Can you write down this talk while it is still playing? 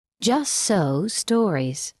Just So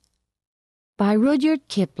Stories by Rudyard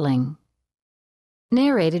Kipling.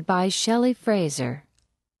 Narrated by Shelley Fraser.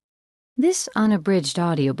 This unabridged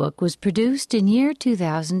audiobook was produced in year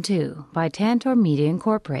 2002 by Tantor Media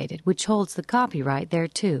Incorporated, which holds the copyright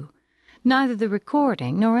thereto. Neither the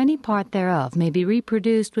recording nor any part thereof may be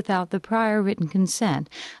reproduced without the prior written consent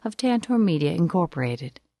of Tantor Media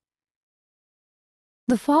Incorporated.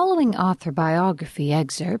 The following author biography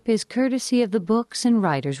excerpt is courtesy of the Books and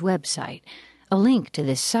Writers website. A link to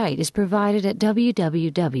this site is provided at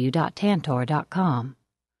www.tantor.com.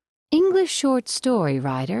 English short story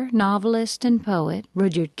writer, novelist, and poet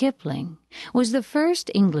Rudyard Kipling was the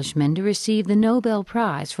first Englishman to receive the Nobel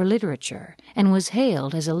Prize for Literature and was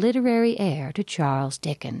hailed as a literary heir to Charles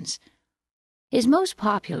Dickens. His most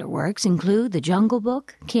popular works include The Jungle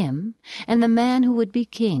Book, Kim, and The Man Who Would Be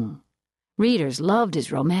King. Readers loved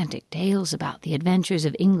his romantic tales about the adventures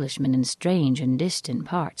of Englishmen in strange and distant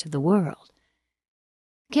parts of the world.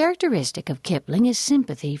 Characteristic of Kipling is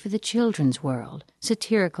sympathy for the children's world,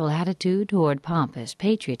 satirical attitude toward pompous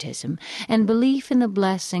patriotism, and belief in the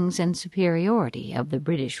blessings and superiority of the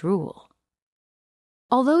British rule.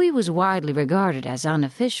 Although he was widely regarded as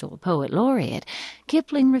unofficial poet laureate,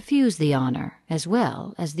 Kipling refused the honor as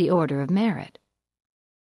well as the Order of Merit.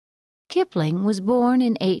 Kipling was born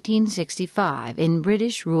in 1865 in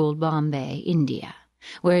British-ruled Bombay, India,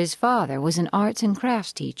 where his father was an arts and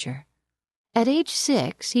crafts teacher. At age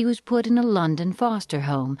 6, he was put in a London foster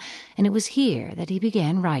home, and it was here that he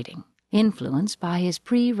began writing, influenced by his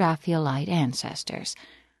pre-Raphaelite ancestors.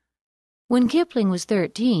 When Kipling was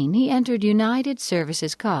 13, he entered United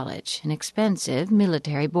Services College, an expensive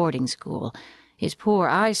military boarding school. His poor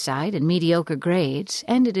eyesight and mediocre grades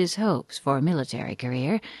ended his hopes for a military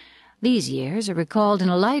career. These years are recalled in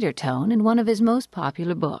a lighter tone in one of his most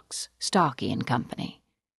popular books, Stocky and Company.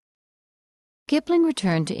 Kipling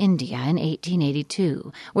returned to India in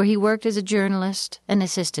 1882, where he worked as a journalist, an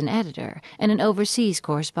assistant editor, and an overseas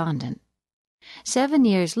correspondent. 7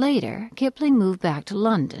 years later, Kipling moved back to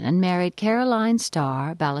London and married Caroline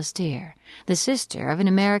Starr Balestier, the sister of an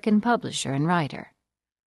American publisher and writer.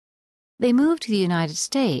 They moved to the United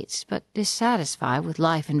States, but dissatisfied with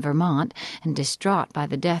life in Vermont and distraught by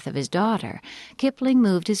the death of his daughter, Kipling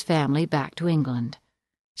moved his family back to England.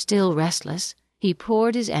 Still restless, he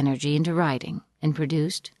poured his energy into writing and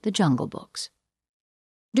produced the Jungle Books.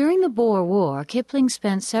 During the Boer War, Kipling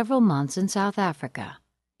spent several months in South Africa.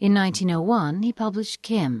 In 1901, he published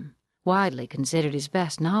Kim, widely considered his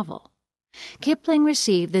best novel. Kipling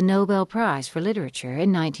received the Nobel Prize for Literature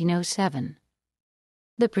in 1907.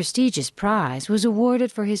 The prestigious prize was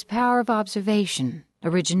awarded for his power of observation,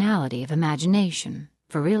 originality of imagination,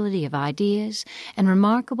 virility of ideas, and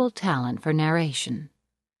remarkable talent for narration.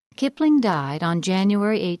 Kipling died on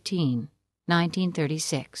January 18,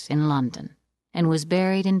 1936, in London, and was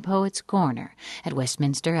buried in Poets' Corner at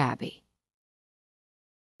Westminster Abbey.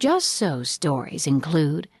 Just So stories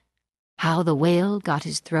include How the Whale Got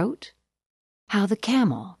His Throat, How the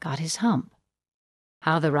Camel Got His Hump,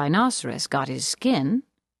 How the Rhinoceros Got His Skin,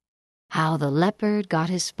 How the Leopard Got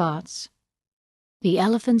His Spots, The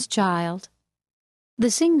Elephant's Child,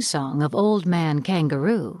 The Sing-Song of Old Man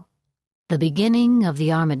Kangaroo, The Beginning of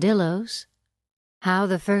the Armadillos, How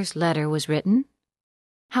the First Letter Was Written,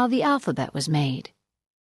 How the Alphabet Was Made,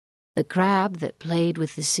 The Crab That Played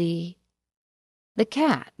with the Sea, The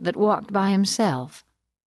Cat That Walked by Himself,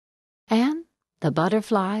 and The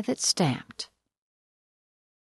Butterfly That Stamped.